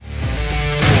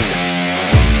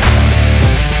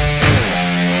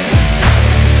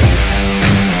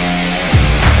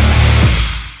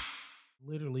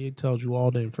tells you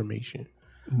all the information.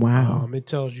 Wow. It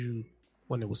tells you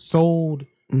when it was sold,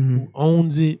 Mm-hmm. who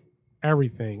owns it,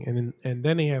 everything. And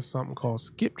then they have something called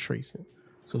skip tracing.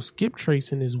 So skip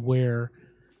tracing is where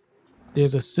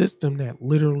there's a system that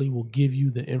literally will give you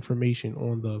the information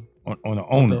on the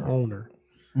owner.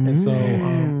 And so,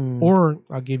 or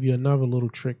I'll give you another little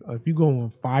trick. If you go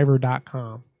on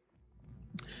Fiverr.com,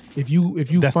 if you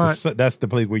that's the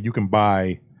place where you can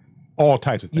buy all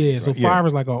types of things. Yeah, so Fiverr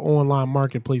is like an online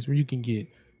marketplace where you can get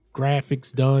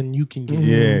graphics done, you can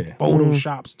get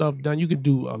Photoshop stuff done, you can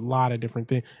do a lot of different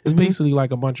things. It's basically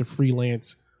like a bunch of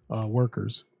freelance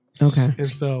workers. Okay. And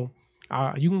so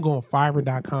you can go on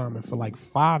Fiverr.com and for like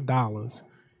 $5,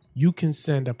 you can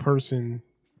send a person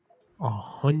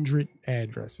 100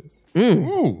 addresses,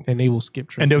 and they will skip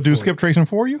tracing. And they'll do skip tracing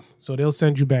for you. So they'll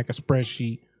send you back a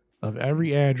spreadsheet of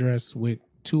every address with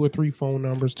 2 or 3 phone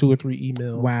numbers, 2 or 3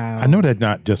 emails. Wow. I know that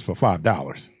not just for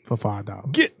 $5. For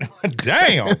 $5.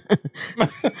 Damn.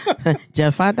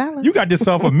 Just $5. You got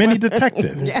yourself a mini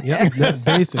detective. Yep,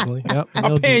 basically. Yep.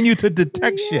 I'm paying you to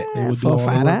detect shit. They will do all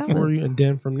the work for you, and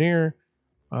then from there,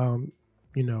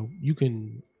 you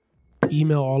can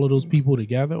email all of those people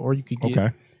together, or you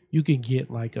could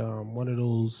get like one of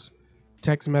those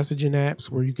text messaging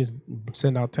apps where you can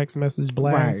send out text message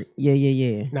blasts. Right.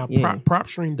 Yeah. Now,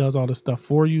 PropStream does all the stuff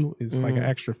for you. It's like an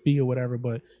extra fee or whatever.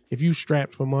 But if you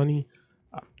strap for money,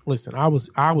 listen, I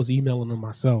was emailing them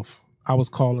myself. I was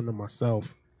calling them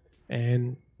myself,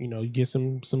 and you get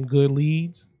some good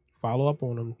leads. Follow up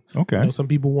on them. Okay. Some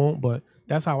people won't, but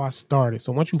that's how I started.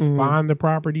 So once you find the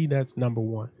property, that's number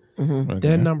one. Okay.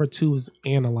 Then number two is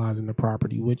analyzing the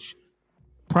property, which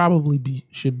probably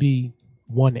should be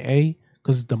 1A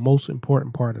because it's the most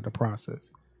important part of the process.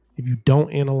 If you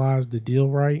don't analyze the deal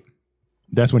right,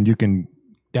 that's when you can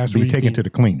be taken to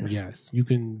the cleaners. Yes, you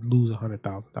can lose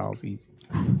 $100,000 easy.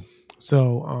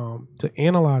 So to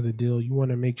analyze a deal, you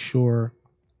want to make sure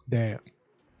that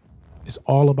it's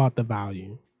all about the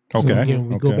value. Okay. So again,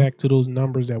 we go back to those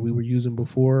numbers that we were using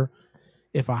before.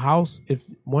 If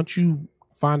once you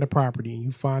find a property and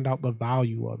you find out the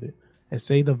value of it, and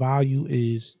say the value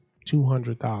is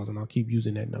 $200,000, I'll keep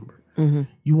using that number.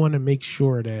 You want to make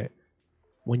sure that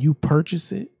when you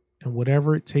purchase it and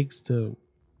whatever it takes to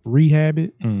rehab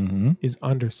it is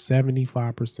under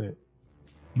 75%.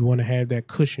 You want to have that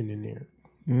cushion in there.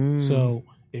 So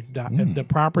if the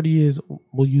property is,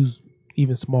 we'll use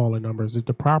even smaller numbers. If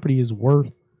the property is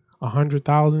worth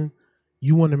 $100,000,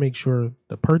 you want to make sure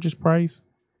the purchase price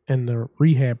and the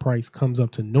rehab price comes up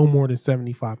to no more than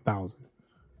 $75,000.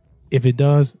 If it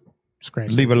does,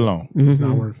 scratch Leave it alone. It's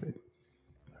not worth it.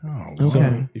 Oh,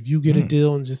 so if you get a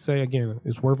deal and just say again,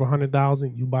 it's worth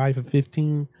 $100,000, you buy for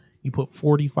 $15,000, you put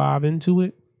 $45,000 into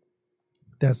it,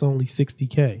 that's only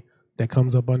 $60,000. That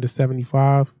comes up under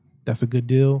 $75,000. That's a good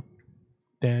deal.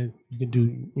 Then you can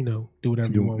do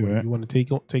whatever you want. You want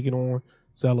to take it on,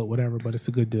 sell it, whatever. But it's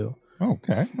a good deal.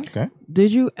 Okay.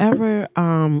 Did you ever?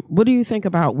 What do you think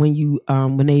about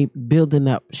when they building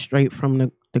up straight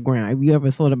from the ground? Have you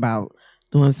ever thought about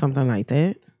doing something like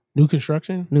that? New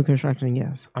construction? New construction,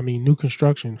 yes. I mean, new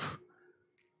construction,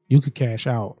 you could cash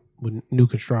out with new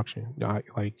construction.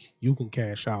 Like you can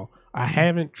cash out. I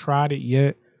haven't tried it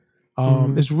yet.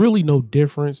 It's really no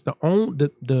difference.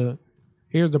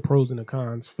 Here's the pros and the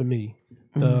cons for me.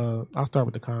 I'll start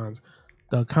with the cons.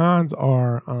 The cons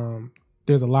are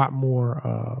there's a lot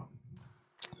more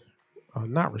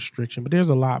not restriction, but there's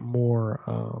a lot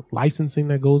more licensing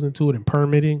that goes into it and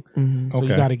permitting. So you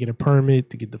got to get a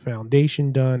permit to get the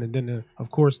foundation done, and then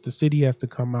of course the city has to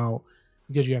come out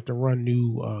because you have to run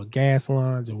new gas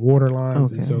lines and water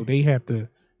lines, and so they have to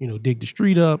dig the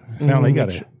street up. Sound like you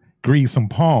got to grease some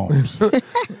palms.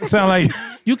 Sound like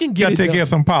you can get take care of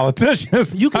some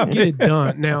politicians. You can get it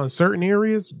done. Now in certain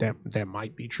areas that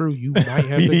might be true. You might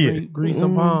have to grease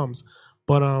some palms,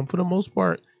 but for the most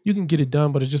part, you can get it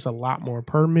done. But it's just a lot more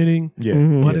permitting.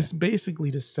 But it's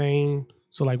basically the same.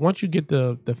 So like once you get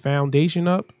the foundation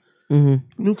up,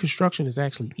 new construction is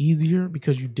actually easier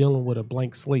because you're dealing with a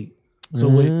blank slate. So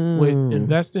with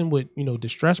investing with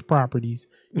distressed properties,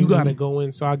 you got to go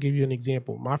in. So I'll give you an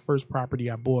example. My first property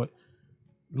I bought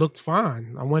looked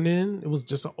fine. I went in. It was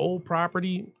just an old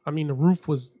property. I mean, the roof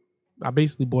was. I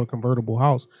basically bought a convertible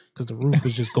house because the roof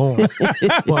was just gone.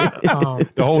 But,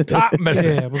 the whole top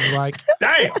missing. Yeah, it was like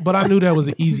damn. But I knew that was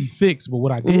an easy fix. But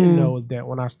what I didn't know is that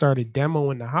when I started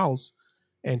demoing the house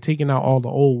and taking out all the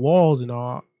old walls and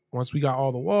all, once we got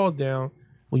all the walls down,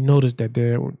 we noticed that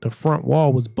the front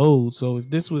wall was bowed. So if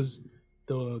this was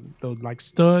the like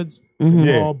studs,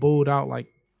 the wall bowed out like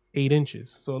 8 inches.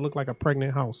 So it looked like a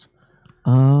pregnant house.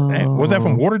 Oh, was that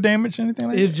from water damage or anything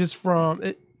like that? It's just from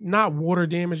it. not water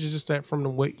damage. It's just that from the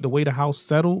way the house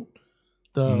settled,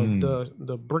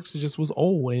 the bricks just was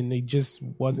old and they just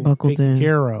wasn't Buckled taken in.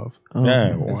 care of.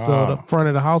 Yeah, wow. And so the front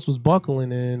of the house was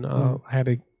buckling, and I had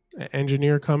an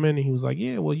engineer come in, and he was like,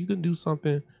 "Yeah, well, you can do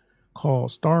something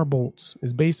called star bolts.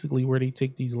 It's basically where they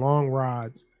take these long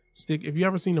rods." If you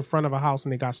ever seen the front of a house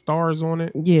and they got stars on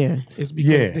it, it's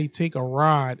because they take a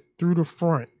rod through the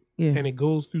front and it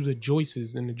goes through the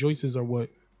joists, and the joists are what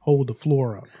hold the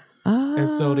floor up. And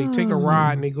so they take a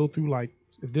rod and they go through, like,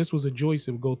 if this was a joist,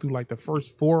 it would go through like the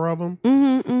first 4 of them,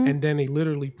 and then they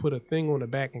literally put a thing on the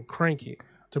back and crank it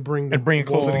to bring it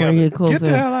closer together. Get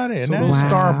the hell out of there. So those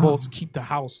star bolts keep the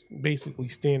house basically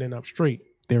standing up straight.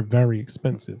 They're very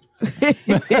expensive.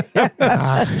 Well,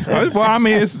 I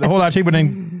mean, it's a whole lot cheaper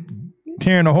than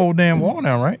tearing the whole damn wall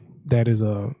down, right? That is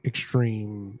a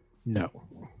extreme no.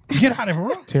 Get out of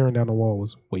here. Tearing down the wall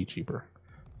was way cheaper.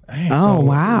 Oh,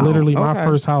 wow. Literally, my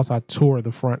first house, I tore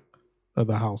the front of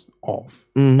the house off.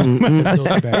 Built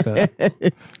it back up.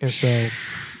 And so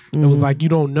it was like, you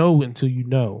don't know until you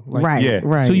know. Like, right.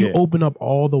 Until you open up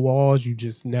all the walls, you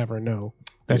just never know.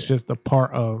 That's just a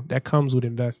part of that comes with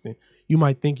investing. You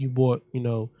might think you bought,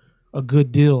 a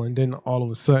good deal, and then all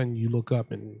of a sudden you look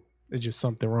up and there's just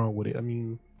something wrong with it. I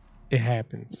mean, it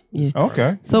happens. Yeah.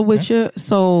 Okay. So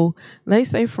let's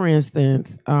say, for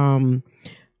instance, all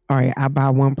right, I buy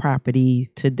one property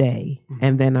today,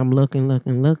 and then I'm looking,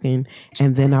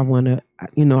 and then I want to,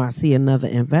 I see another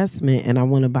investment, and I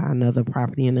want to buy another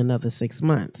property in another 6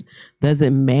 months. Does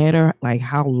it matter like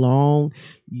how long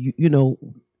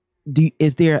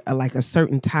is there a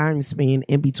certain time span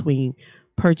in between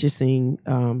purchasing,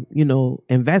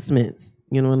 investments?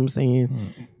 You know what I'm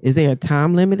saying? Is there a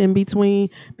time limit in between?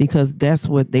 Because that's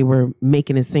what they were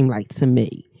making it seem like to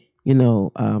me, the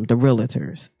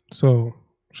realtors. So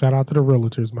shout out to the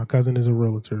realtors. My cousin is a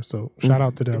realtor, so shout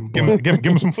out to them. Give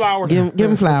him some flowers. Give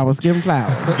him flowers. Give him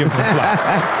flowers.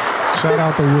 Shout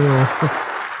out to Will.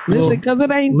 Listen, because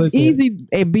it ain't easy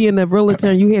being a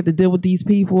realtor, and you had to deal with these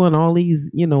people and all these,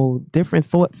 different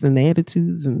thoughts and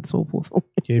attitudes and so forth.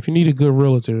 Yeah, if you need a good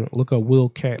realtor, look up Will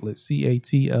Catlett, Catlett.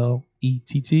 He's a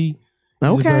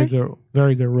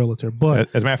very good realtor. But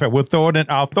as a matter of fact,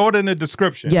 I'll throw it in the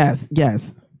description. Yes.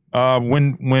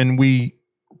 When we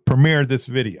premiere this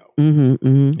video,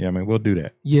 yeah, I mean, we'll do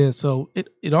that. Yeah, so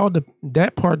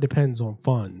that part depends on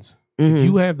funds. If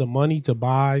you have the money to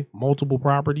buy multiple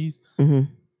properties,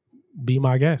 be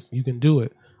my guest. You can do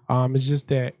it. It's just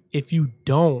that if you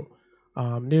don't,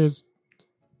 there's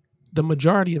the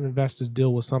majority of investors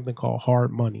deal with something called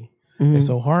hard money. And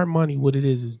so hard money, what it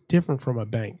is different from a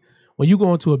bank. When you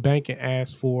go into a bank and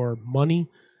ask for money,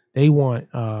 they want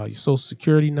your social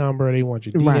security number, they want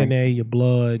your DNA, your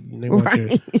blood, and they want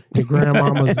your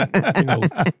grandmama's,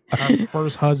 her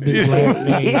first husband's last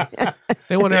name.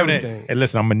 They want everything. Hey,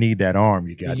 listen, I'm gonna need that arm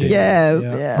you got there.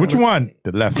 Yes. Which one?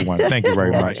 The left one. Thank you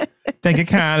very much. Thank you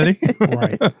kindly.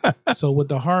 Right. So with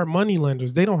the hard money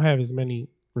lenders, they don't have as many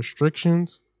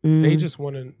restrictions. They just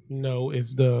want to know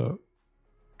is the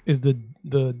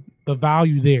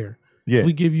value there. Yeah. If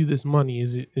we give you this money,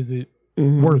 is it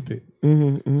worth it?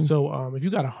 So if you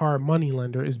got a hard money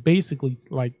lender, it's basically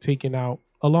like taking out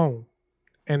a loan,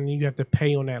 and you have to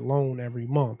pay on that loan every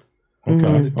month.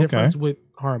 Okay. The difference with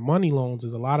hard money loans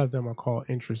is a lot of them are called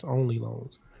interest only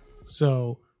loans.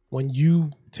 So when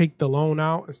you take the loan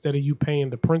out, instead of you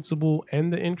paying the principal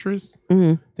and the interest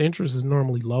is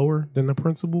normally lower than the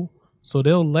principal. So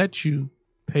they'll let you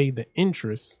pay the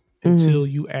interest until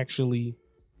you actually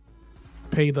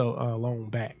pay the loan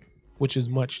back, which is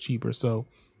much cheaper. So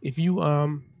if you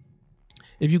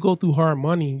go through hard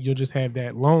money, you'll just have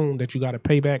that loan that you got to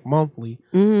pay back monthly.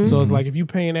 So it's like if you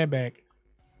paying that back,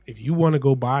 if you want to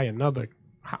go buy another,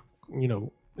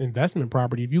 investment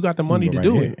property, if you got the money to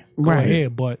do it, go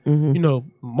ahead. But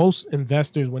most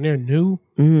investors, when they're new,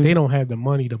 they don't have the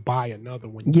money to buy another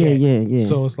one. Yeah.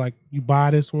 So it's like you buy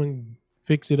this one,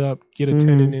 fix it up, get a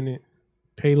tenant in it,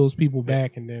 pay those people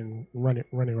back, and then run it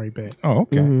right back. Oh,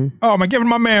 okay. Oh, I'm giving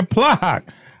my man Plock.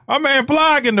 My man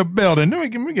Plock in the building.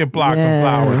 Let me get Plock some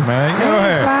flowers, man. Go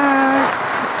ahead.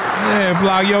 Yeah,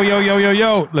 Plock.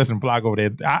 Yo. Listen, Plock over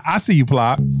there. I see you,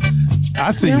 Plock. I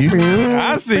see you.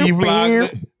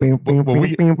 Plock. But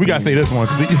we gotta say this one.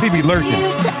 He be lurking.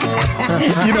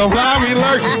 Plock be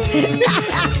lurking.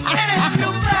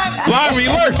 Plock be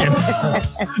lurking.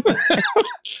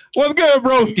 What's good,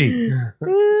 broski?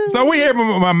 So we here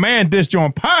with my man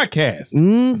Disjoint Podcast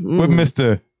with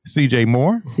Mr. CJ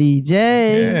Moore. CJ.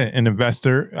 Yeah, an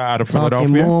investor out of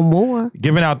Philadelphia. Talking more.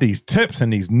 Giving out these tips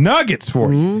and these nuggets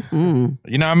for you.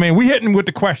 You know what I mean? We hitting with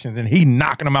the questions and he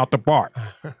knocking them out the park.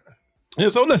 Yeah,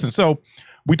 so listen,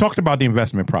 we talked about the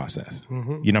investment process.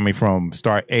 Mm-hmm. You know what I mean? From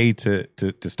start A to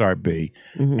start B.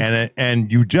 Mm-hmm.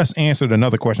 And you just answered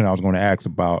another question I was going to ask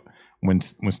about when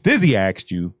Stizzy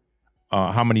asked you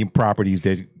how many properties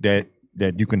that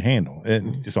you can handle.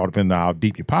 It just all depends on how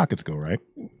deep your pockets go, right?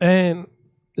 And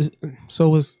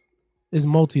so it's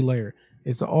multi-layered.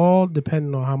 It's all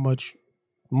depending on how much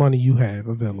money you have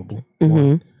available.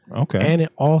 Mm-hmm. Okay. And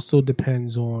it also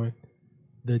depends on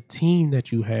the team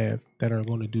that you have that are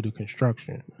going to do the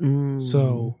construction.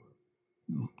 So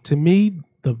to me,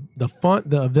 the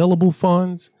available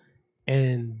funds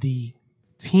and the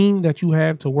team that you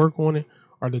have to work on it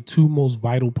are the two most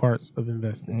vital parts of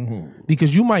investing.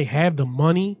 Because you might have the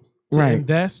money to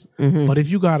invest, but if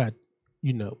you got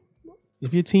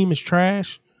if your team is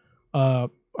trash, a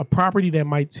property that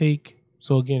might take,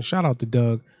 so again, shout out to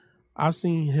Doug. I've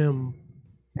seen him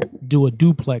do a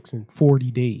duplex in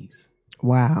 40 days.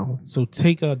 Wow. So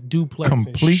take a duplex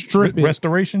Complete and strip it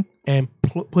restoration and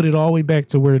put it all the way back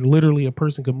to where literally a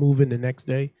person could move in the next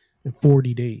day in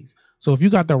 40 days. So if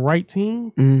you got the right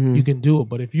team, you can do it.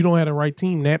 But if you don't have the right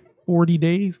team, that 40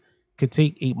 days could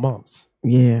take 8 months.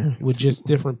 Yeah. With just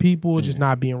different people, just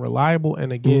not being reliable.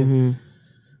 And again,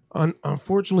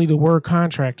 unfortunately, the word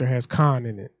contractor has con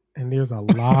in it. And there's a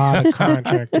lot of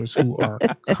contractors who are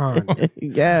con.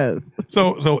 Yes.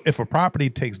 So if a property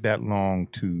takes that long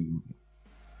to,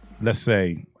 let's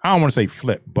say, I don't want to say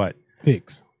flip, but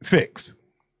Fix.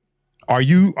 Are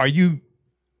you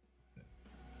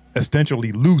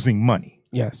essentially losing money?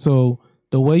 Yeah. So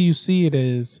the way you see it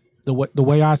is the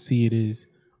way I see it is,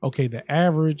 okay, the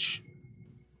average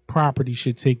property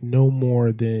should take no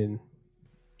more than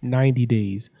 90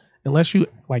 days. Unless you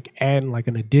like add like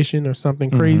an addition or something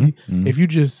crazy. If you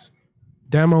just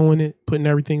demoing it, putting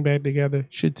everything back together,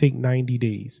 it should take 90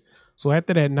 days. So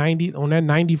after that 90, on that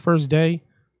 91st day,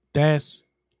 that's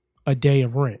a day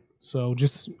of rent. So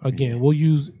just again, we'll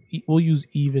use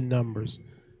even numbers.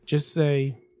 Just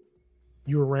say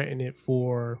you were renting it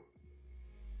for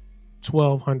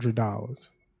 $1,200,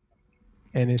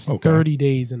 and it's 30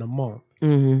 days in a month.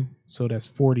 So that's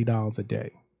 $40 a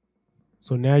day.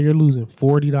 So now you're losing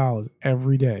 $40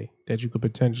 every day that you could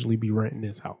potentially be renting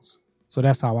this house. So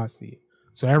that's how I see it.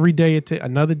 So every day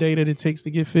another day that it takes to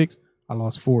get fixed, I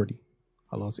lost 40,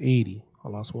 I lost 80, I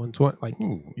lost 120.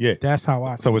 Like, that's how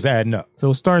I see it. So it's adding up. So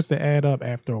it starts to add up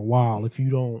after a while if you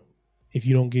don't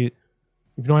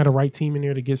have the right team in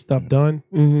there to get stuff done.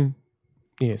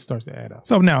 Yeah, it starts to add up.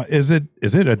 So now, is it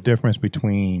a difference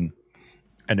between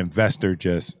an investor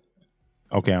just,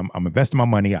 okay, I'm investing my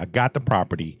money, I got the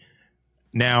property,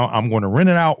 now I'm going to rent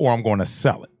it out or I'm going to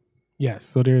sell it? Yes,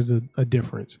 so there's a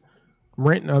difference.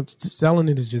 Renting up to selling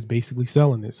it is just basically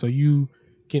selling it. So you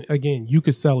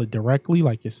could sell it directly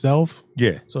like yourself.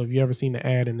 Yeah. So if you ever seen the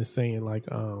ad and it's saying like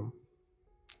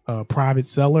a private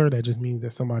seller, that just means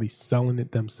that somebody's selling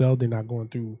it themselves. They're not going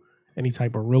through any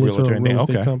type of realtor or real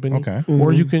estate company. Okay.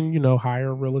 Or you can, hire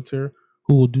a realtor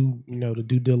who will do, the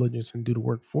due diligence and do the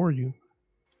work for you.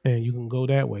 And you can go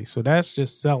that way. So that's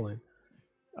just selling.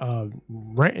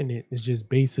 Renting it is just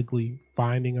basically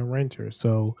finding a renter.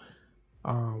 So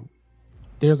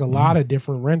there's a lot of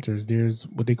different renters. There's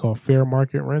what they call fair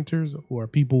market renters, who are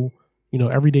people,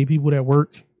 everyday people that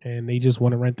work and they just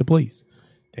want to rent the place.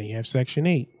 Then you have Section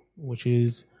 8, which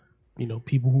is,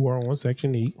 people who are on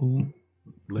Section 8 who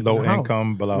live low in a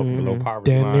income, below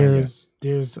poverty then line. there's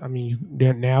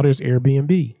now there's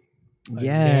Airbnb.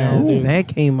 Yes, that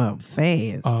came up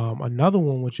fast. Another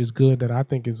one which is good that I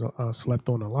think is slept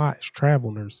on a lot is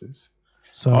travel nurses.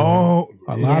 So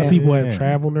a lot of people have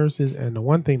travel nurses, and the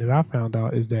one thing that I found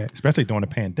out is that, especially during the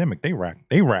pandemic, they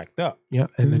racked up. Yeah,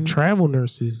 and the travel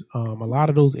nurses, a lot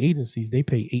of those agencies, they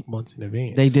pay 8 months in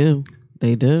advance. They do.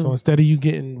 So instead of you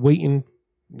waiting,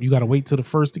 you got to wait till the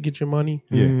first to get your money.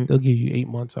 Yeah, they'll give you 8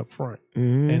 months up front,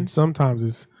 and sometimes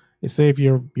it's say if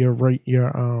your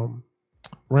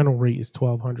rental rate is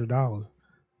 $1,200,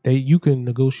 you can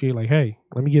negotiate like, hey,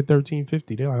 let me get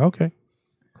 $1,350. They're like, okay,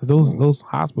 because those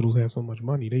hospitals have so much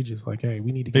money, they just like, hey,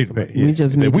 we need to get somebody. We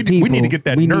just need the people. We need to get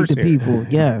that nurse. We need the people.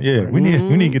 Yeah, we need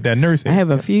to get that nurse here. I have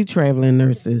a few traveling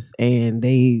nurses, and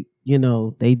they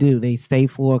stay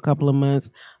for a couple of months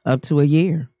up to a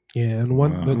year. Yeah, and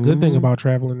the good thing about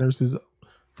traveling nurses,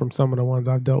 from some of the ones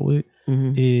I've dealt with,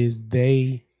 is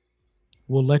they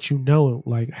will let you know,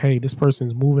 like, hey, this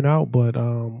person's moving out, but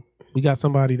we got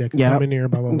somebody that can come in there,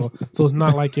 blah, blah, blah. So it's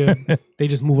not like they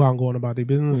just move out and going about their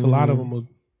business. A lot of them will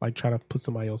like try to put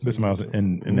somebody else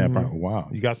in that property. Wow.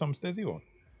 You got something, Stizzy? Or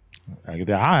I get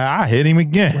that. I hit him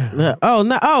again. Oh,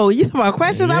 no. Oh, you talking about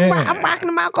questions? Yeah. I'm rocking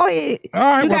them out. Go ahead. All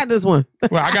right. You got this one.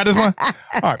 Well, I got this one. All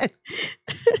right.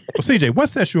 Well, CJ, what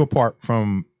sets you apart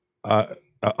from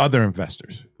other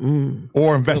investors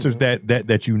or investors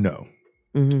that you know?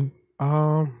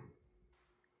 I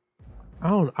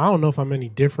don't know if I'm any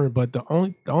different, but the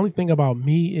only thing about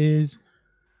me is,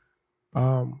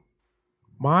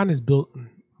 my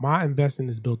investing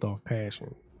is built off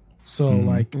passion.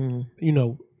 So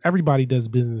everybody does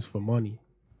business for money,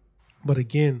 but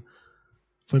again,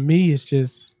 for me, it's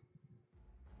just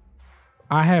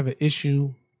I have an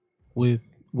issue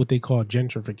with what they call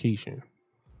gentrification.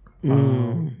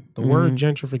 The word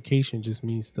gentrification just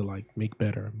means to like make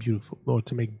better, beautiful, or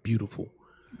to make beautiful.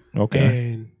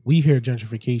 Okay. And we hear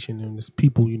gentrification and there's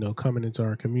people, coming into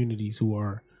our communities who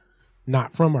are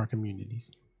not from our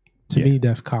communities. To me,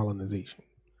 that's colonization.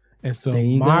 And so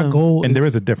my goal and there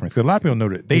is a difference. Because a lot of people know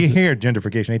that they hear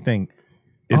gentrification, they think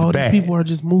it's bad. These people are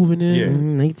just moving in.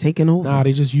 Yeah. They taking over. Nah,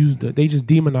 they just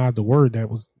demonized the word that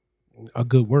was a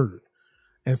good word.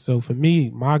 And so for me,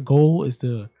 my goal is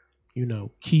to,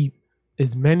 keep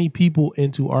as many people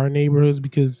into our neighborhoods,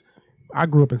 because I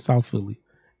grew up in South Philly.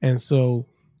 And so,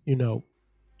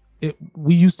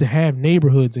 we used to have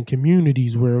neighborhoods and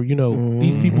communities where,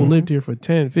 these people lived here for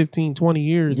 10, 15, 20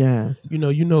 years. Yes. You know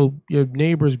your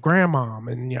neighbor's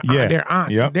grandmom and their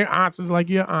aunts. Yep. Their aunts is like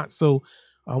your aunt. So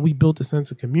we built a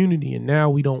sense of community, and now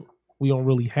we don't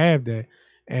really have that.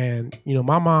 And,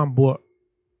 my mom bought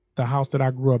the house that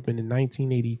I grew up in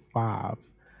 1985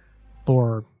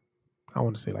 for, I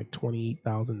want to say like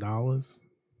 $28,000.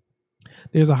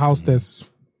 There's a house that's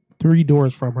 3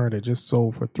 doors from her that just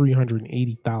sold for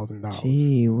 $380,000.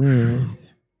 Gee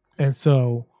whiz. And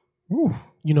so,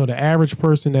 the average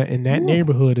person that in that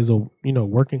neighborhood is a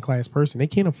working class person. They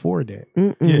can't afford that,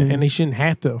 and they shouldn't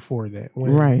have to afford that.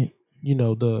 When, right.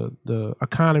 The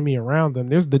economy around them,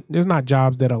 there's not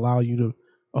jobs that allow you to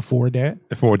afford that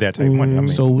type of money. I mean,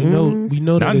 so we know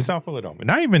not that in South Philadelphia,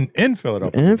 not even in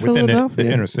Philadelphia, within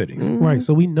the inner cities, right?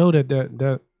 So we know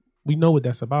that we know what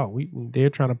that's about. They're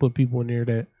trying to put people in there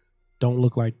that don't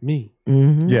look like me.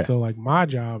 Yeah. So like my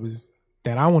job is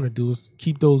that I want to do is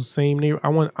keep those same I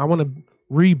want to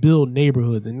rebuild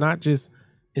neighborhoods, and not just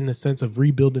in the sense of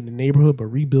rebuilding the neighborhood, but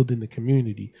rebuilding the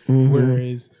community.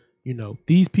 Whereas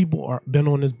these people are been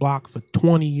on this block for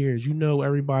 20 years.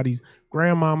 Everybody's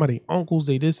grandmama, they uncles,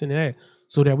 they this and that,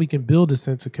 so that we can build a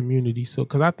sense of community. So,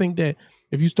 because I think that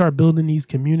if you start building these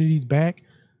communities back,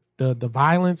 the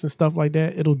violence and stuff like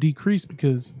that, it'll decrease.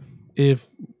 Because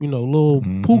if little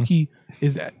Pookie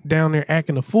is down there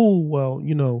acting a fool, well,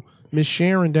 Miss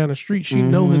Sharon down the street, she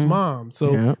know his mom,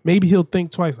 so maybe he'll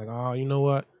think twice, like, oh, you know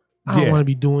what, I don't want to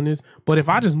be doing this. But if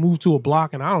I just move to a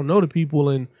block and I don't know the people,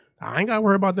 and I ain't got to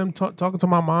worry about them talking to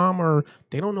my mom, or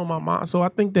they don't know my mom. So I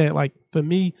think that, like, for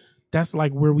me, that's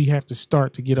like where we have to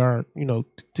start to get our,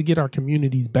 to get our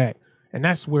communities back. And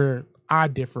that's where I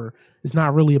differ. It's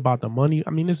not really about the money. I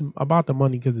mean, it's about the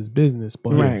money because it's business,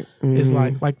 but it's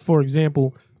like, for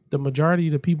example, the majority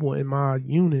of the people in my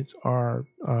units are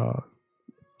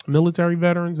military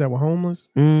veterans that were homeless,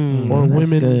 or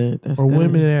women,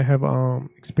 women that have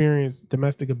experienced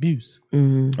domestic abuse.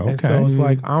 And so it's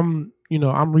like I'm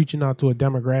reaching out to a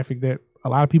demographic that a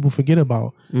lot of people forget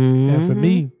about. And for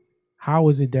me, how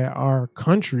is it that our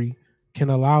country can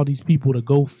allow these people to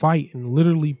go fight and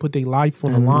literally put their life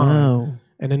on the line,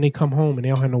 and then they come home and they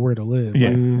don't have nowhere to live? Yeah,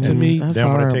 like, to me, they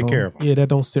don't want to take care of them. Yeah, that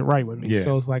don't sit right with me. Yeah.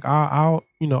 So it's like I'll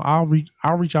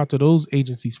reach out to those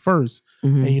agencies first,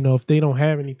 and if they don't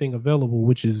have anything available,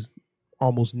 which is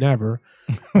almost never,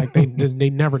 like they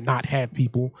never not have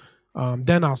people.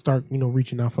 Then I'll start,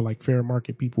 reaching out for like fair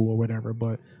market people or whatever.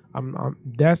 But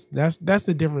that's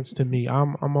the difference to me.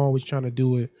 I'm always trying to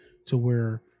do it to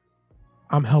where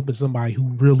I'm helping somebody who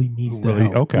really needs the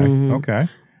help. Okay.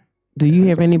 Do you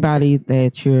have anybody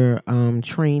that you're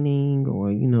training, or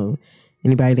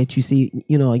anybody that you see,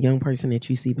 a young person that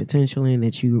you see potential in,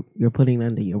 that you're putting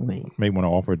under your wing? May want to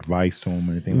offer advice to them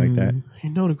or anything like that.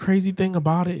 The crazy thing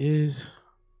about it is,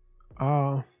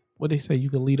 what they say, you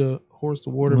can lead a horse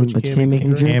to water, but you can't make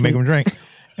him drink. Can't make him drink.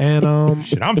 And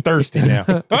shit, I'm thirsty now.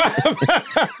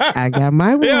 I got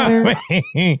my water.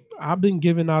 Yeah, I've been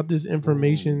giving out this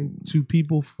information to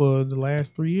people for the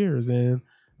last 3 years, and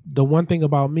the one thing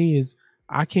about me is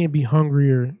I can't be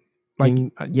hungrier. Like,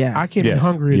 I can't be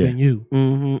hungrier than you.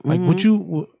 Like what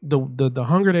you, the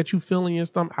hunger that you feel in your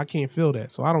stomach, I can't feel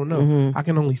that. So I don't know. I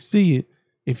can only see it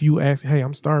if you ask, hey,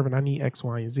 I'm starving, I need X,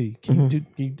 Y, and Z. Can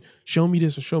you show me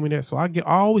this or show me that? So I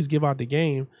always give out the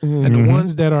game, and the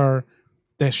ones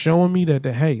that's showing me that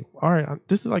hey, all right,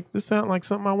 this sounds like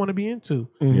something I want to be into.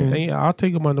 I'll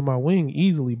take them under my wing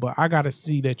easily, but I got to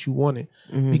see that you want it,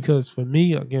 because for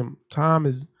me, again, time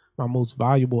is my most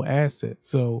valuable asset.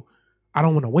 So I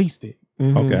don't want to waste it.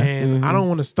 Okay. And I don't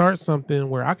want to start something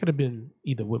where I could have been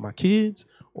either with my kids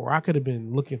or I could have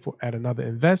been looking at another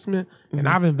investment. And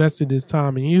I've invested this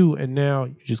time in you, and now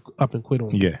you just up and quit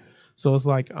on me. Yeah. So it's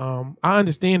like I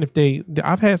understand if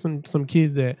I've had some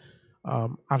kids that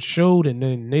I've showed, and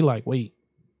then they like, wait,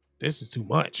 this is too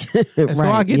much. And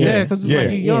so I get that, because it's like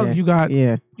you're young, you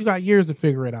got years to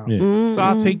figure it out. So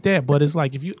I'll take that. But it's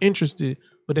like, if you're interested,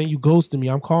 but then you ghosted me,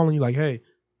 I'm calling you like, hey,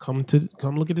 come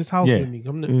look at this house with me.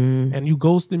 And you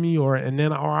ghosted me, or I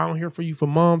don't hear from you for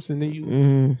months, and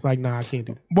then it's like, nah, I can't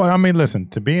do that. Well, I mean, listen,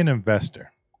 to be an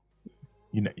investor,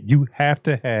 you have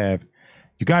to have,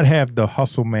 you got to have the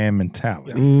hustle man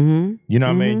mentality. You know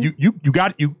what I mean? You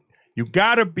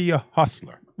got to be a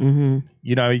hustler.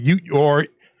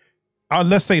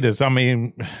 Let's say this. I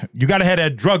mean, you got to have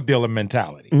that drug dealer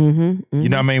mentality. You know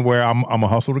what I mean? Where I'm a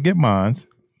hustle to get mines,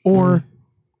 or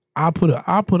I put a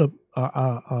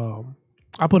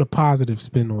positive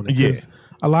spin on it. Yeah.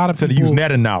 A lot of people, to use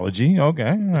that analogy. Okay,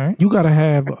 all right. You gotta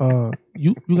have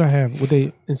you gotta have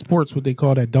in sports what they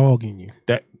call that dog in you.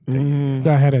 You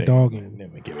gotta have that dog in you.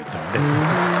 Let me give it to them.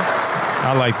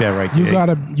 I like that right there.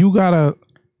 You gotta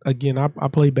again, I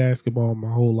played basketball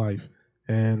my whole life,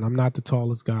 and I'm not the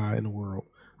tallest guy in the world.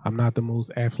 I'm not the most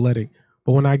athletic.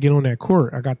 But when I get on that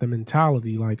court, I got the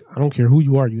mentality, like, I don't care who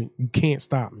you are, you can't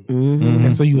stop me.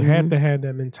 And so you have to have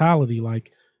that mentality.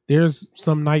 Like, there's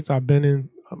some nights I've been in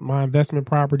my investment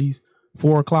properties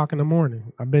 4:00 in the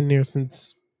morning. I've been there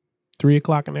since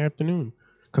 3:00 in the afternoon,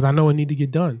 because I know I need to get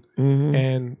done.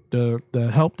 And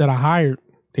the help that I hired,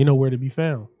 they know where to be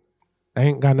found. That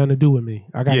ain't got nothing to do with me.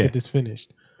 I got to get this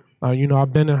finished.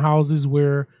 I've been in houses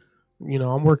where,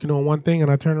 I'm working on one thing,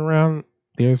 and I turn around,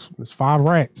 there's 5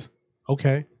 rats.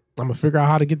 Okay, I'm gonna figure out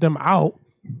how to get them out,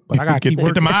 but I gotta keep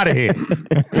working them out of here.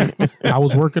 I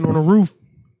was working on a roof,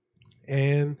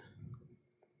 and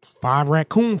 5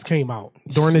 raccoons came out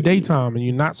during the daytime, and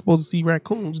you're not supposed to see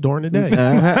raccoons during the day.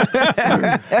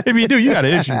 If you do, you got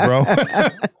an issue, bro.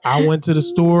 I went to the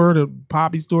store, the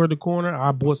Poppy store at the corner.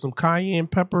 I bought some cayenne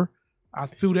pepper. I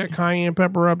threw that cayenne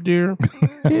pepper up there.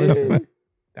 Listen,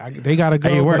 they gotta go.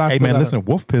 Hey, man, listen,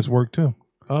 wolf piss work too.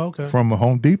 Oh, okay. From a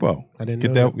Home Depot. I didn't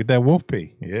get know that. Get that wolf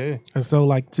pee. Yeah. And so,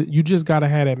 like, you just gotta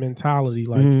have that mentality.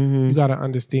 Like, you gotta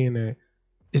understand that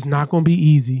it's not gonna be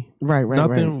easy. Right.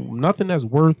 Nothing that's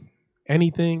worth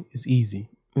anything is easy.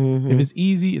 If it's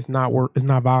easy, it's not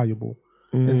valuable.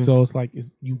 And so it's like,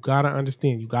 you gotta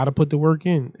understand. You gotta put the work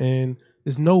in, and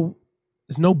there's no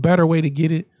better way to get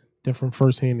it than from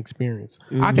firsthand experience.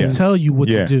 I can tell you what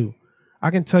to do. I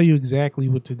can tell you exactly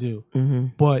what to do.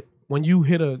 But when you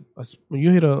hit a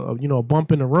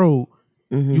bump in the road,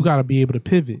 you got to be able to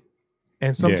pivot,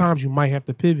 and sometimes you might have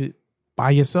to pivot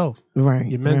by yourself. Right.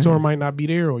 Your mentor might not be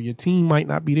there, or your team might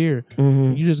not be there.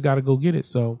 You just got to go get it.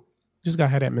 So, just got to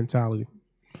have that mentality.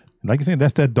 Like you said,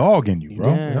 that's that dog in you,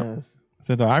 bro. Yes.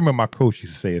 I remember my coach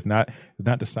used to say, it's not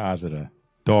the size of the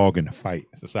dog in the fight;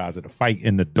 it's the size of the fight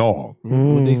in the dog.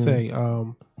 What they say?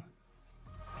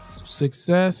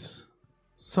 Success,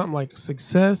 something like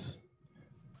success.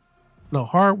 No,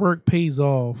 hard work pays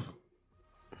off.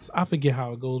 I forget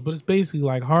how it goes, but it's basically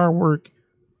like hard work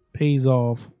pays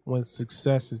off when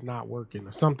success is not working,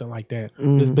 or something like that.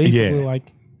 It's basically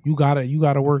like you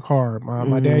gotta work hard.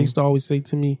 My dad used to always say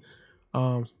to me,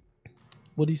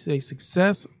 what he say?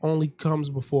 Success only comes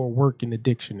before work in the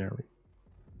dictionary.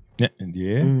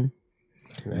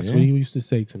 That's what he used to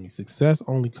say to me. Success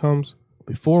only comes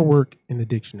before work in the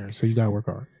dictionary. So you gotta work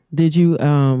hard. Did you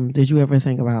ever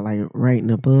think about like writing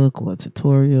a book or a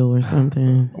tutorial or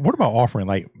something? What about offering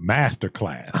like master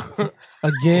class?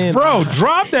 Again, bro,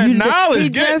 drop that knowledge. He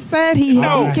just said he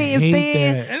can't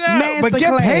stand master but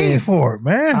get class. paid for it,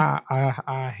 man.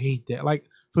 I hate that. Like,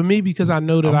 for me, because I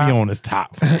know that I'll be on his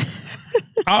top.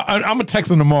 I'm gonna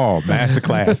text him tomorrow. Master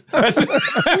class.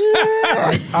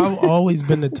 I've always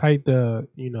been the type to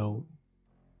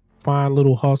find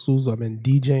little hustles. I've been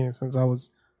DJing since I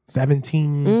was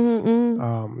 17,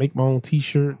 make my own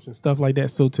t-shirts and stuff like that.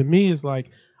 So to me, it's like,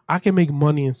 I can make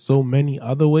money in so many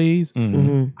other ways.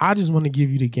 I just want to give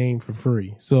you the game for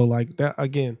free. So like that,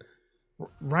 again,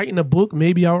 writing a book,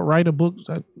 maybe I'll write a book.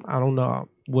 I don't know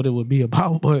what it would be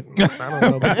about, but I don't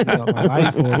know about my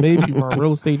life, or maybe my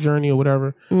real estate journey or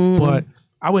whatever. But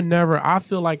I would never, I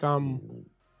feel like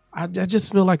I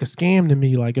just feel like a scam to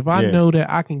me. Like, if I know that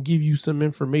I can give you some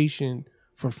information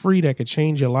for free that could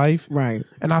change your life. Right.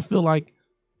 And I feel like,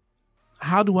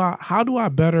 how do I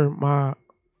better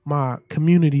my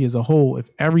community as a whole if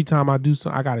every time I do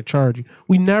something I gotta charge you?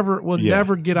 We'll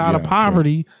never get out of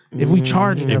poverty if we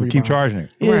charging everybody. We keep charging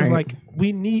it. Yeah, it's like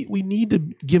we need to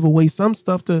give away some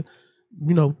stuff to,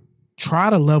 try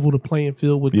to level the playing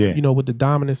field with with the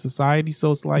dominant society.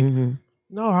 So it's like,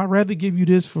 no, I'd rather give you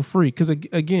this for free. Because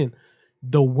again,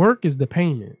 the work is the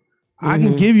payment. I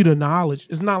can give you the knowledge.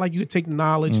 It's not like you could take the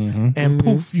knowledge and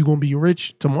poof, you're gonna be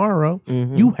rich tomorrow.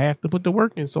 You have to put the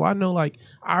work in. So I know, like,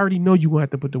 I already know you're gonna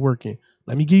have to put the work in.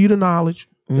 Let me give you the knowledge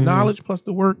plus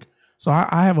the work. So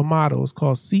I have a motto. It's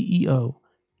called CEO: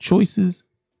 choices,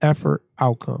 effort,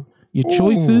 outcome. Your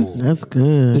choices, that's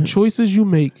good. The choices you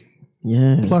make,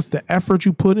 plus the effort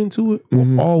you put into it,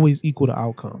 will always equal the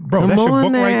outcome. Bro, that's your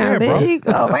book right there, bro. There you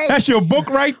go. That's your book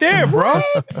right there, bro.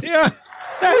 Yeah.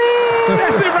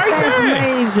 That's it right there.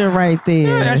 That's major right there.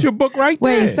 Yeah, that's your book right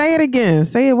there. Wait, say it again.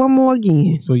 Say it one more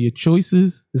again. So your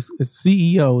choices,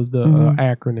 CEO is the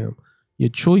acronym. Your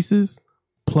choices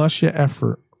plus your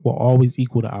effort will always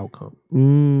equal the outcome.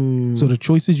 So the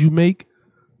choices you make,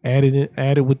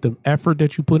 added with the effort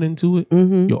that you put into it,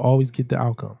 you'll always get the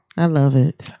outcome. I love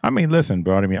it. I mean, listen,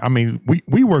 bro. I mean,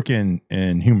 we work in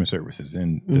human services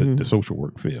in the social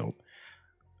work field.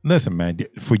 Listen, man,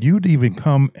 for you to even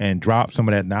come and drop some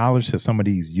of that knowledge to some of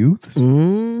these youths,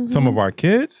 some of our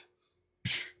kids,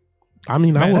 I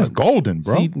mean, man, that's golden,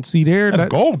 bro. See there, that's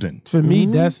golden. For me,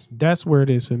 that's where it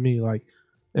is for me. Like,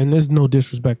 and there's no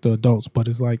disrespect to adults, but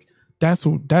it's like that's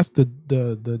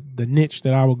the niche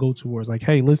that I would go towards. Like,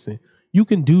 hey, listen, you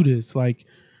can do this. Like,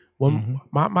 when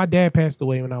my dad passed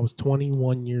away when I was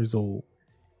 21 years old,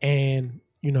 and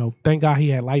thank God he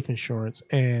had life insurance,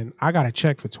 and I got a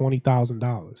check for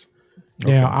 $20,000.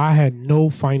 Now, I had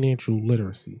no financial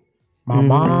literacy. My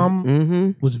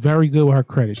mom was very good with her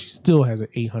credit. She still has an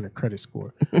 800 credit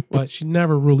score, but she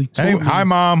never really taught me. Hi,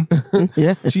 Mom.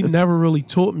 She never really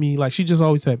taught me. Like, she just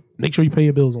always said, make sure you pay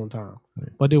your bills on time.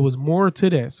 But there was more to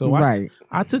that. So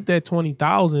I took that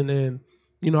 $20,000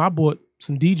 and, I bought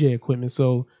some DJ equipment.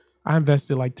 So I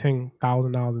invested like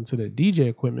 $10,000 into the DJ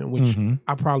equipment, which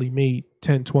I probably made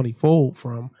 10, 20 fold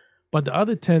from. But the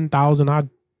other 10,000,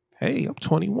 hey, I'm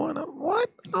 21.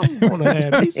 I'm gonna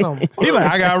have me some fun. He like,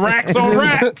 I got racks on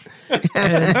racks.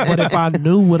 But if I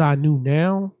knew what I knew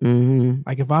now,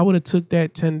 like if I would have took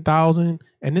that 10,000,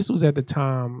 and this was at the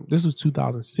time, this was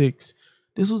 2006.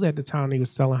 This was at the time they were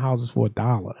selling houses for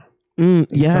 $1.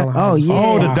 Yeah. Oh, yeah.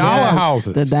 Oh, the dollar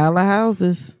houses. The dollar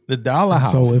houses. The dollar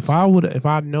houses. So if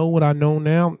I know what I know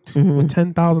now, with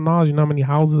 $10,000, you know how many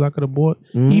houses I could have bought?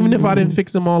 Even if I didn't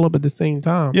fix them all up at the same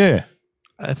time. Yeah.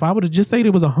 If I would have just said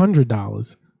it was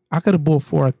 $100, I could have bought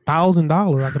for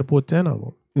 $1,000. I could have bought 10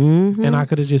 of them, and I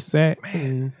could have just sat.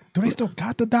 Man, do they still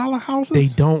got the dollar houses? They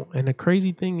don't. And the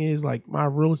crazy thing is, like, my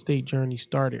real estate journey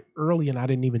started early, and I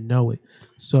didn't even know it.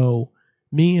 So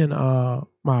me and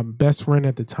my best friend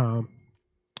at the time,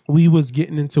 we was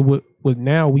getting into what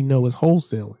now we know is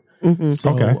wholesaling.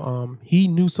 So he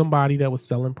knew somebody that was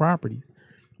selling properties.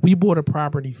 We bought a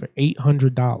property for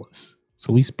 $800,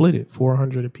 so we split it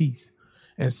 $400 a piece.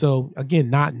 And so again,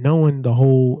 not knowing the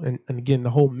whole and again the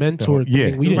whole mentor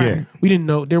thing, we didn't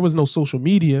know, there was no social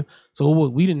media, so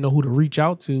we didn't know who to reach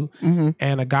out to.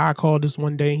 And a guy called us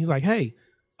one day and he's like, "Hey,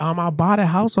 I bought a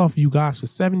house off of you guys for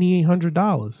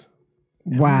 $7,800."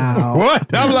 Wow!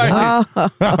 What? I'm like,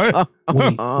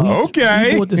 wait,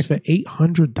 okay. We bought this for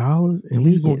 $800, and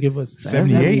he's gonna give us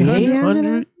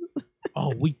 $7,800.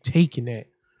 Oh, we taking that,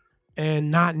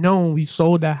 and not knowing we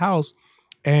sold that house,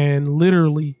 and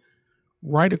literally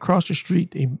right across the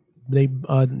street they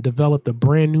developed a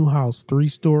brand new house,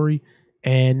 3-story,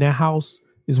 and that house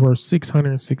is worth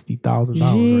 $660,000 right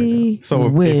now.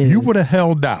 So if you would have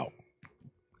held out,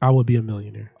 I would be a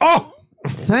millionaire. Oh,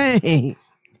 dang.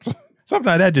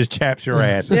 Sometimes that just chaps your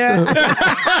ass. Yeah.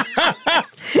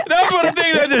 That's one of the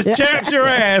things that just chaps your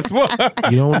ass.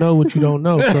 You don't know what you don't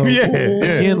know. So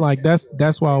again, like that's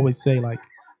why I always say, like,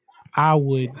 I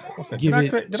would give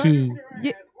it to.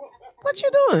 What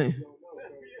you doing?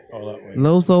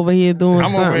 Los over here doing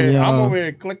something, y'all. I'm over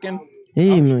here clicking.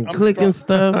 He even clicking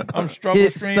stuff. I'm struggle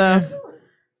streaming. Stuff.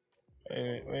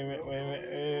 Wait a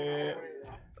minute.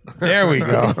 There we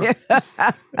go.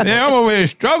 Yeah, I'm over here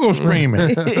struggle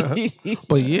streaming.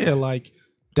 But yeah, like,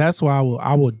 that's why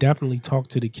I will definitely talk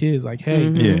to the kids. Like,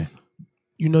 hey,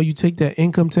 you take that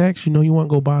income tax. You want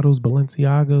to go buy those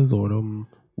Balenciagas or them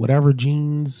whatever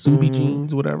jeans, Subi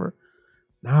jeans, whatever.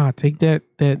 Nah, take that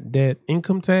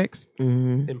income tax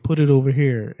and put it over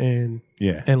here, and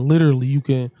literally you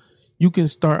can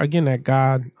start again. That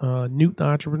guy, Newt the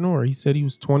entrepreneur, he said he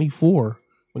was 24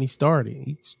 when he started.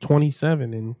 He's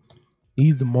 27 and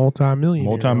he's a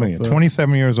multi-millionaire.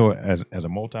 27 years old as a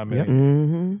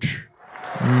multi-millionaire.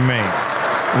 Man.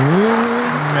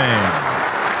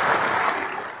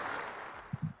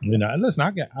 Listen,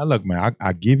 I look, man.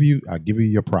 I give you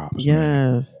your props.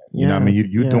 Yes. Man. You know what I mean?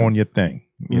 You're doing your thing.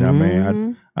 You know what I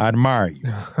mean? I admire you.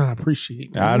 I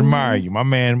appreciate that. I admire you. My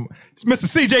man, it's Mr.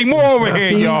 CJ Moore over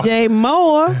here, y'all. CJ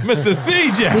Moore. Mr.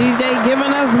 CJ. CJ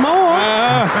giving us more.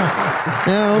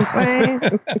 You know what I'm saying?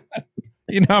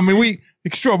 You know what I mean?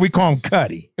 We call him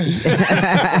Cuddy.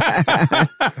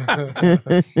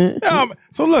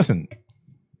 So listen.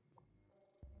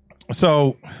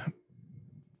 So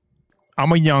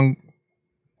I'm a young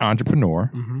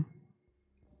entrepreneur. Mm-hmm.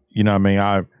 You know what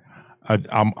I mean?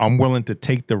 I'm willing to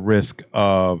take the risk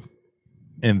of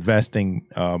investing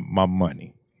my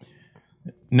money.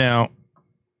 Now,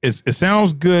 it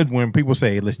sounds good when people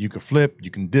say, listen, you can flip,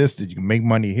 you can you can make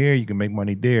money here, you can make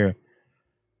money there.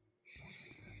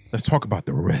 Let's talk about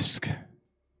the risk.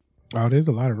 Oh, there's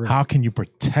a lot of risk. How can you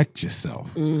protect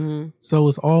yourself? Mm-hmm. So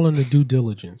it's all in the due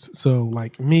diligence. So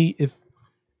like me,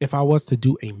 if I was to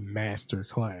do a master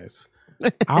class,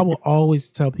 I will always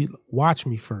tell people, watch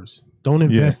me first. Don't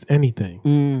invest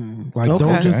anything. Like,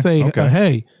 don't just say,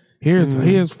 hey,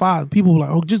 here's five. People are like,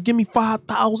 oh, just give me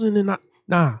 5,000 and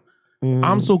nah.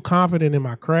 I'm so confident in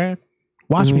my craft.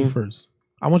 Watch me first.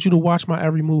 I want you to watch my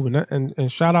every move.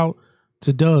 And shout out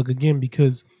to Doug again,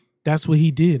 because that's what he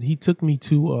did. He took me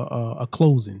to a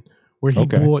closing where he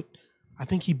bought, I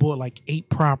think he bought like 8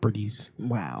 properties.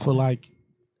 Wow. For like,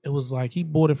 it was like, he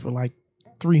bought it for like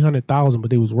 300,000,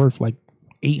 but they was worth like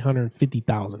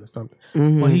 850,000 or something.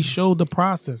 But he showed the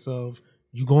process of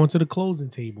you going to the closing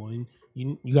table and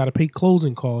you got to pay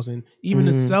closing costs. And even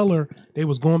the seller, they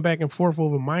was going back and forth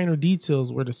over minor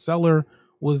details where the seller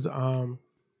was,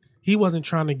 he wasn't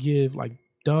trying to give, like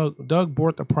Doug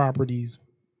bought the properties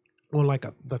on like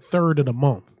the third of the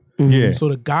month. Yeah. So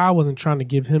the guy wasn't trying to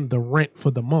give him the rent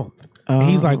for the month. And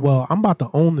he's like, well, I'm about to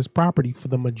own this property for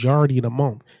the majority of the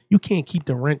month. You can't keep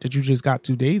the rent that you just got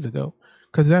 2 days ago,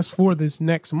 because that's for this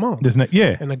next month.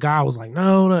 And the guy was like,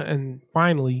 no. And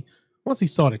finally, once he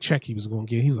saw the check he was going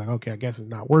to get, he was like, okay, I guess it's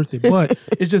not worth it. But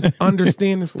it's just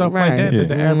understanding stuff like that that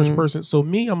the average person. So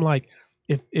me, I'm like,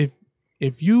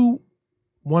 if you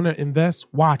want to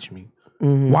invest, watch me.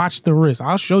 Watch the risk.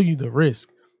 I'll show you the risk.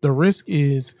 The risk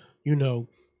is,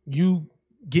 you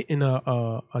getting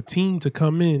a team to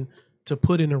come in to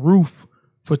put in a roof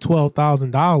for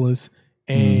 $12,000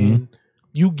 and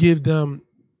you give them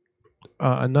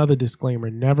another disclaimer: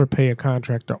 never pay a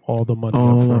contractor all the money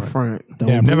up front.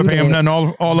 Never pay them nothing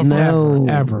all up front.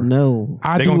 Ever. No.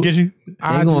 They gonna get you.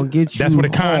 They gonna get you. That's what a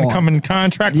coming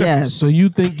contractor. Yes. So you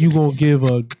think you gonna give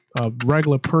a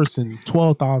regular person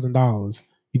 $12,000?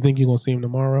 You think you're gonna see him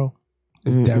tomorrow?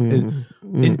 It's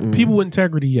people with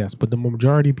integrity, yes, but the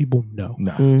majority of people, no.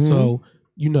 So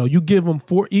you give them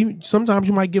sometimes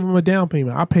you might give them a down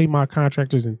payment. I pay my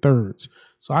contractors in thirds,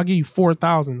 so I give you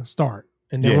 $4,000 to start.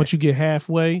 And then once you get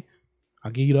halfway,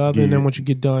 I'll give you the other. And then once you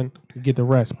get done, you get the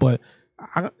rest. But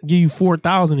I give you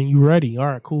 $4,000 and you ready. All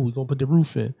right, cool. We're going to put the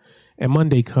roof in. And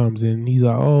Monday comes and he's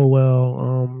like, oh,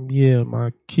 well, yeah,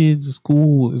 my kid's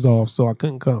school is off, so I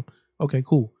couldn't come. Okay,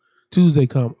 cool. Tuesday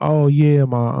come. Oh, yeah,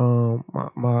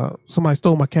 my somebody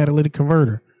stole my catalytic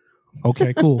converter.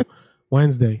 Okay, cool.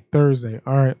 Wednesday, Thursday.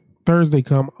 All right. Thursday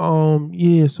come.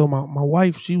 Yeah, so my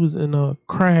wife, she was in a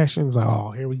crash and was like,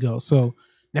 oh, here we go. So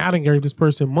now I done gave this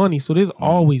person money. So there's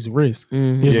always risk.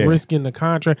 There's risk in the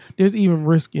contract. There's even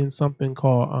risk in something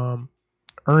called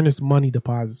earnest money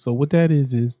deposit. So what that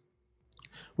is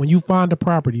when you find a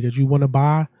property that you want to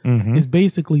buy, it's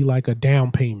basically like a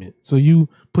down payment. So you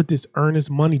put this earnest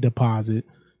money deposit,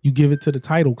 you give it to the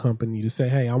title company to say,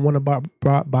 hey, I want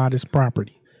to buy this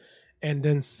property. And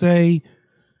then say,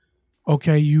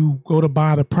 okay, you go to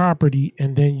buy the property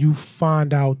and then you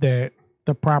find out that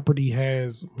the property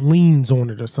has liens on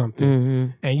it or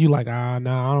something. And you like, nah,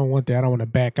 I don't want that. I don't want to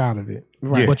back out of it.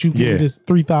 Right. But you give this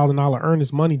 $3,000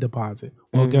 earnest money deposit.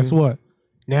 Well, guess what?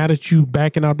 Now that you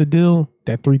backing out the deal,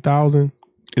 that $3,000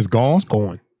 is gone. It's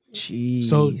gone. Jeez.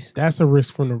 So that's a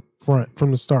risk from the front, from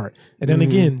the start. And then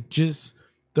again, just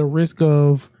the risk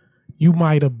of you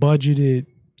might have budgeted,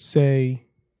 say,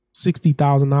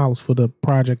 $60,000 for the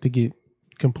project to get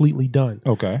completely done.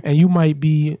 Okay. And you might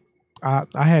be, I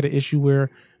had an issue where,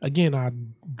 again, I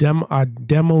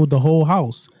demoed the whole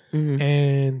house.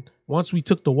 And once we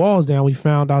took the walls down, we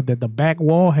found out that the back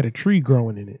wall had a tree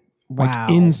growing in it. Wow. Like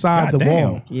inside the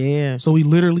wall. Yeah. So we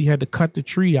literally had to cut the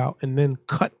tree out and then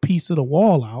cut piece of the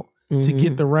wall out to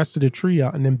get the rest of the tree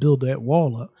out and then build that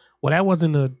wall up. Well, that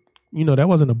wasn't a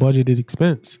budgeted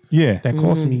expense. Yeah. That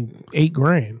cost me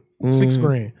 $8,000,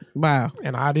 $6,000. Wow.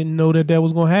 And I didn't know that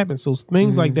was going to happen. So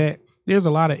things like that, there's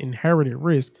a lot of inherited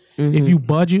risk. If you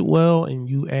budget well and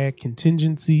you add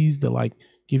contingencies to like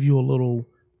give you a little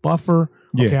buffer.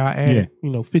 Okay, I add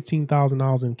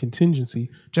 $15,000 in contingency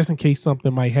just in case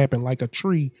something might happen, like a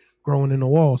tree growing in the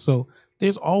wall. So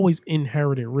there's always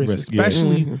inherited risk,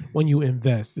 especially when you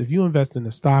invest. If you invest in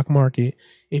the stock market,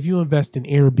 if you invest in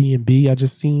Airbnb, I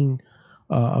just seen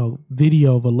a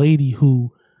video of a lady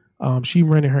who she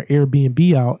rented her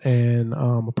Airbnb out, and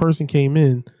a person came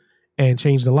in and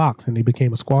changed the locks, and they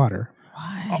became a squatter.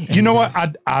 You know what?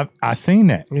 I seen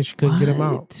that. And she couldn't get him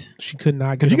out. She could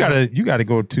not get him out. You gotta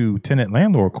go to tenant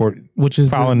landlord court, which is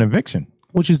file an eviction.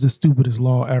 Which is the stupidest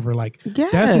law ever. Like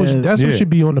that's what should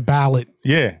be on the ballot.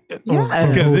 Yeah.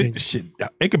 Because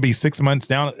it could be 6 months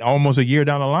down, almost a year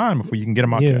down the line before you can get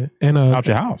them out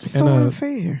your house. So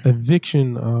unfair.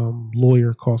 Eviction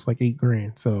lawyer costs like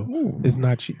 $8,000. So it's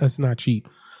not cheap. That's not cheap.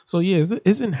 So yeah,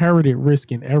 it's inherited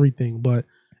risk in everything, but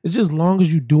it's just as long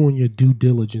as you're doing your due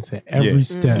diligence at every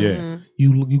step. Yeah.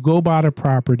 You go by the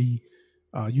property,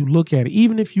 you look at it.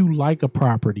 Even if you like a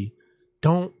property,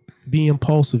 don't be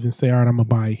impulsive and say, all right, I'm gonna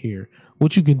buy it here.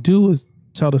 What you can do is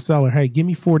tell the seller, hey, give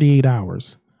me 48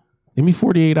 hours. Give me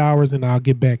 48 hours and I'll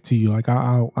get back to you. Like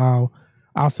I'll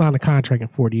sign a contract in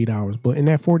 48 hours. But in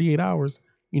that 48 hours,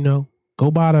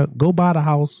 go by the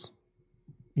house,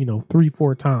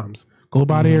 3-4 times. Go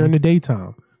by there in the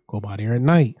daytime. Go by there at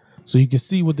night. So you can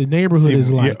see what the neighborhood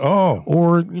is like.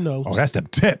 Or that's the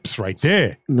tips right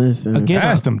there. Listen, again,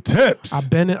 that's them tips. I've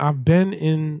been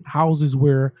in houses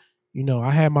where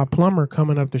I had my plumber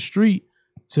coming up the street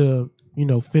to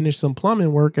finish some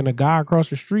plumbing work, and a guy across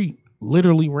the street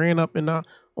literally ran up and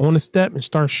on the step and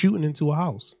started shooting into a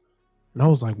house, and I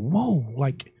was like, whoa,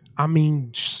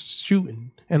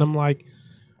 shooting, and I'm like,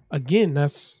 again,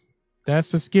 that's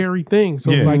a scary thing.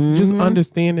 So just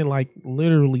understanding,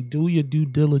 literally do your due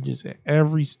diligence at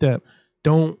every step.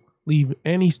 Don't leave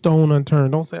any stone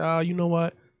unturned. Don't say, oh, you know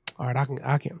what? All right,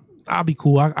 I'll be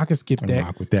cool. I can skip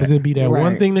that because it'd be that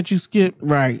one thing that you skip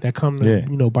that come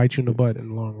to bite you in the butt in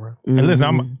the long run. And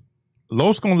listen,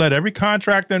 Los gonna let every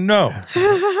contractor know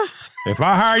if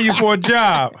I hire you for a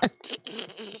job.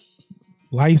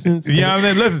 License. Yeah,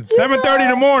 listen, 7:30 in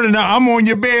the morning now, I'm on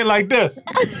your bed like this.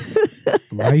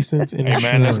 License and insurance.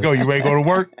 Hey man, let's go. You ready to go to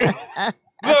work?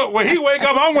 Look, when he wake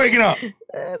up, I'm waking up.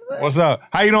 What's up?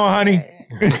 How you doing, honey?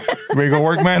 Ready to go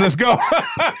work, man? Let's go.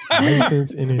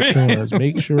 License and insurance.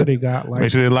 Make sure they got license.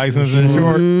 Make sure they're licensed and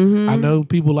insured. I know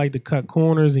people like to cut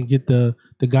corners and get the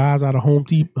guys out of Home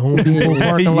Depot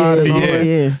parking lot.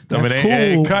 That's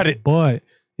cool. Cut it. But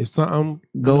if something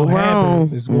go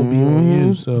wrong, it's going to be on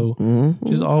you. So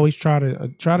just always try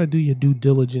to do your due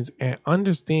diligence and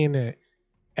understand that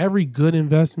every good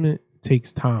investment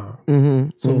takes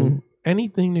time. So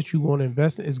anything that you're going to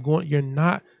invest in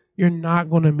you're not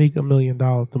going to make $1 million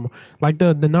tomorrow. Like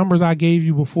the numbers I gave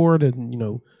you before,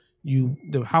 the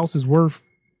house is worth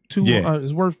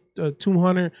is worth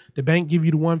 200. The bank give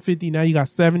you the 150. Now you got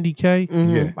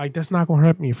 70K. Like that's not going to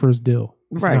happen your first deal.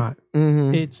 It's not.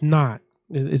 It's not.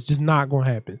 It's just not going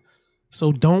to happen.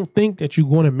 So don't think that you're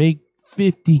going to make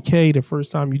 50K the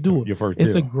first time you do it. Your first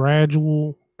it's deal. A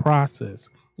gradual process.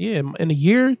 Yeah, in a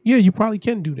year, you probably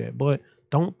can do that, but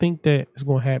don't think that it's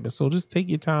going to happen. So just take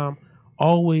your time.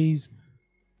 Always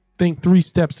think 3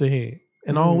 steps ahead,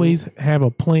 and always have a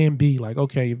plan B. Like,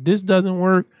 okay, if this doesn't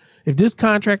work, if this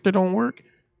contractor don't work,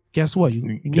 guess what?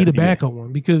 You need a backup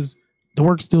one because the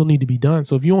work still need to be done.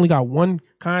 So if you only got one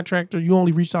contractor, you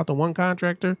only reached out to one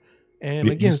contractor, and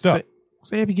again, say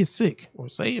if he gets sick or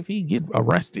say if he get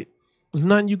arrested, there's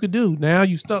nothing you could do. Now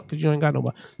you stuck because you ain't got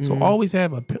nobody. So always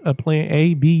have a plan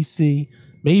A, B, C,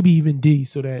 maybe even D,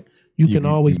 so that you can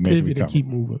always pivot and keep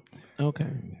moving.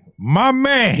 Okay. My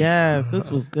man. Yes,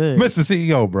 this was good. Mr.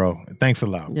 CEO, bro. Thanks a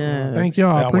lot. Yes. Thank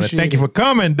y'all. I appreciate thank you for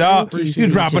coming, dog. You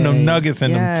dropping them nuggets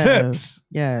and them tips.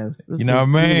 Yes. You know what I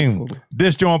mean? Beautiful.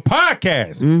 This JAWN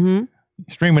podcast.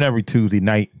 Streaming every Tuesday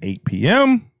night, 8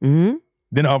 p.m.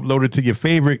 Then uploaded to your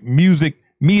favorite music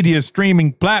media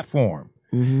streaming platform.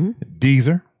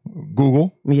 Deezer,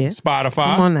 Google,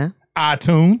 Spotify. Come on now.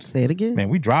 iTunes. Say it again. Man,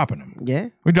 we dropping them. Yeah.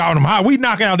 We dropping them high. We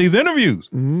knocking out these interviews.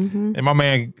 And my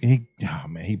man,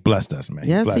 he blessed us, man.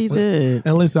 Yes, he did.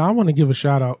 And listen, I want to give a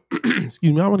shout out.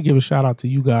 Excuse me. I want to give a shout out to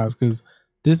you guys because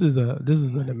this is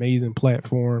an amazing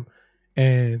platform.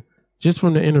 And just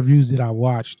from the interviews that I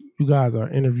watched, you guys are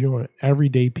interviewing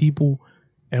everyday people.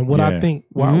 And what I think,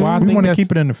 why I we think want to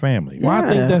keep it in the family. Why I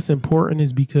think that's important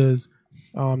is because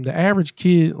the average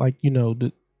kid,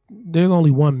 there's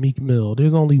only one Meek Mill.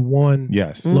 There's only one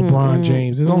LeBron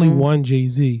James. There's only one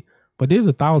Jay-Z. But there's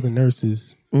 1,000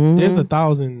 nurses. There's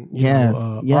 1,000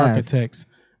 architects.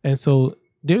 And so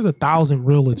there's 1,000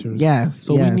 realtors.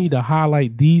 So we need to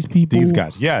highlight these people. These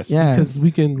guys, because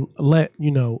we can let,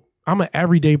 I'm an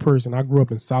everyday person. I grew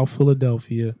up in South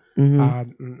Philadelphia.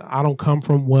 I don't come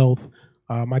from wealth.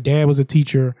 My dad was a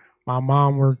teacher. My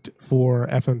mom worked for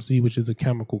FMC, which is a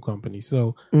chemical company.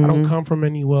 So I don't come from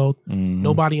any wealth.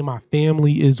 Nobody in my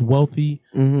family is wealthy.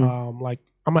 Like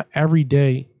I'm an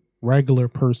everyday regular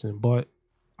person, but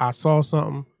I saw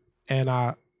something and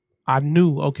I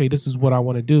knew, okay, this is what I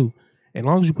want to do. And as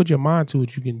long as you put your mind to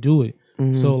it, you can do it.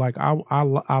 So like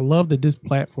I love that this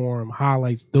platform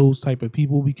highlights those type of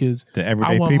people because I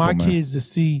want my kids to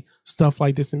see stuff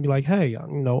like this and be like, hey, you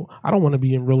know, I don't want to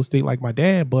be in real estate like my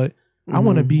dad, but I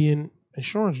want to be in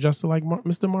insurance just like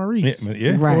Mr. Maurice.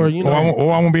 Yeah. Right. Or, you know,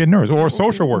 or I want to be a nurse or a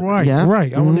social worker. Right,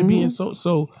 right. I want to be in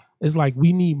so it's like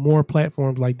we need more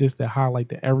platforms like this that highlight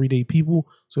the everyday people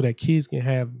so that kids can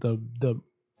have the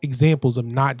examples of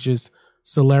not just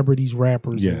celebrities,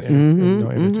 rappers, and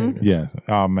entertainers. Yes.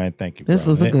 Oh man, thank you. This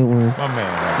was a good one. My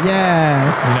man. Yeah.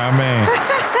 You know what I mean?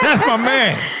 That's my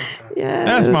man. Yeah.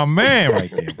 That's my man right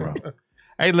there, bro.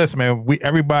 Hey, listen, man.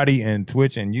 Everybody in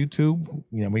Twitch and YouTube,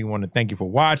 you know, we want to thank you for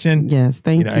watching. Yes,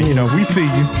 thank you. You know, we see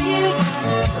you.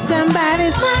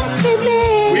 Somebody's watching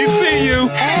me. We see you.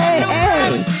 Hey.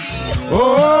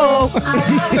 Oh.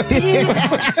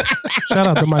 Shout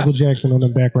out to Michael Jackson on the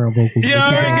background vocals.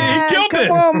 Yeah, he killed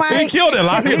it. On, Mike. He killed it. A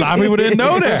lot of people didn't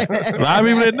know that. A lot of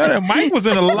people didn't know that. Mike was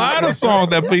in a lot of songs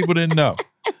that people didn't know.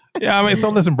 Yeah, I mean, so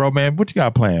listen, bro, man, what you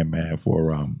got planned, man,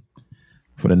 for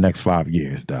the next 5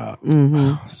 years, dog?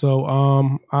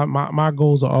 So my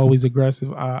goals are always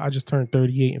aggressive. I just turned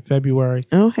 38 in February.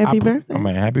 Oh, happy birthday. Oh,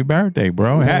 man, happy birthday,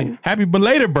 bro. Happy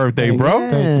belated birthday, bro.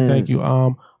 Thank you.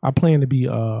 I plan to be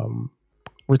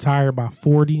retired by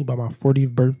 40, by my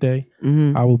 40th birthday.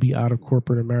 I will be out of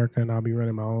corporate America and I'll be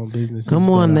running my own business. Come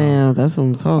on now. That's what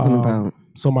I'm talking about.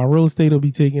 So my real estate will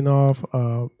be taking off.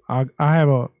 I have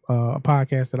a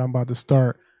podcast that I'm about to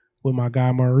start with my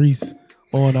guy Maurice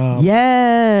on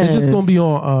it's just gonna be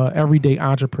on everyday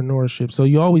entrepreneurship. So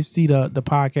you always see the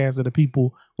podcast of the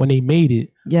people when they made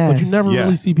it, but you never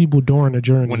really see people during the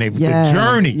journey. When the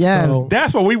journey, so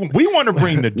that's what we want to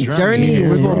bring the journey. Yeah,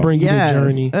 we're gonna bring you the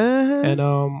journey, and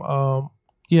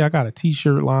I got a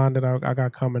T-shirt line that I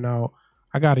got coming out.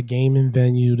 I got a gaming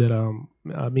venue that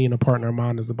me and a partner of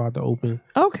mine is about to open.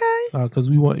 Okay. Because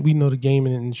we know the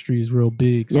gaming industry is real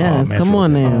big. So, yes, come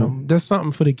on now. There's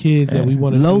something for the kids that we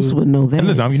want to do. Los would know that. And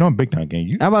listen, you know I'm big time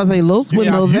game. I about to say Los would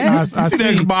know that. I see the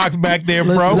Xbox back there,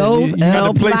 bro. Los, you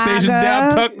got the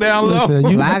PlayStation tucked down low. Listen,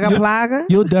 Plaga.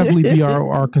 You'll definitely be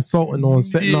our consultant on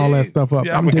setting all that stuff up.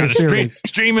 Yeah, I'm dead serious.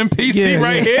 Streaming PC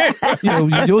right here.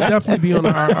 You'll definitely be on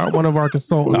one of our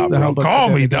consultants to help us. Call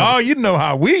me, dog. You know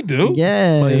how we do. Yeah.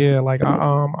 But yeah, like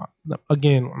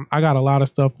again, I got a lot of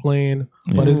stuff planned,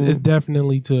 but it's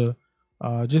definitely to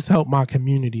just help my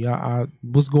community.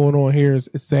 What's going on here is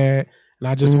sad, and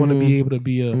I just want to be able to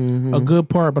be a good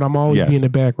part. But I'm always be in the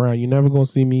background. You're never gonna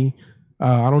see me.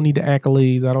 I don't need the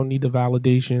accolades. I don't need the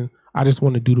validation. I just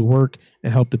want to do the work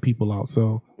and help the people out.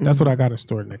 So that's what I got in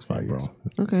store the next 5 years.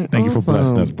 Okay, thank you for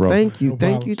blessing us, bro. Thank you,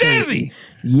 thank you, Dizzy.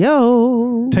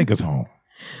 Yo, take us home.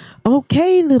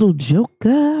 Okay, little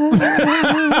joker.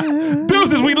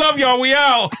 Deuces, we love y'all. We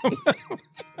out.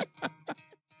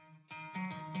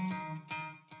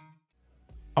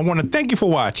 I want to thank you for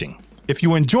watching. If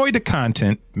you enjoyed the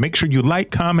content, make sure you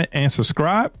like, comment, and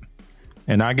subscribe,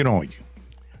 and I'll get on you.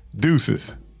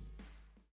 Deuces.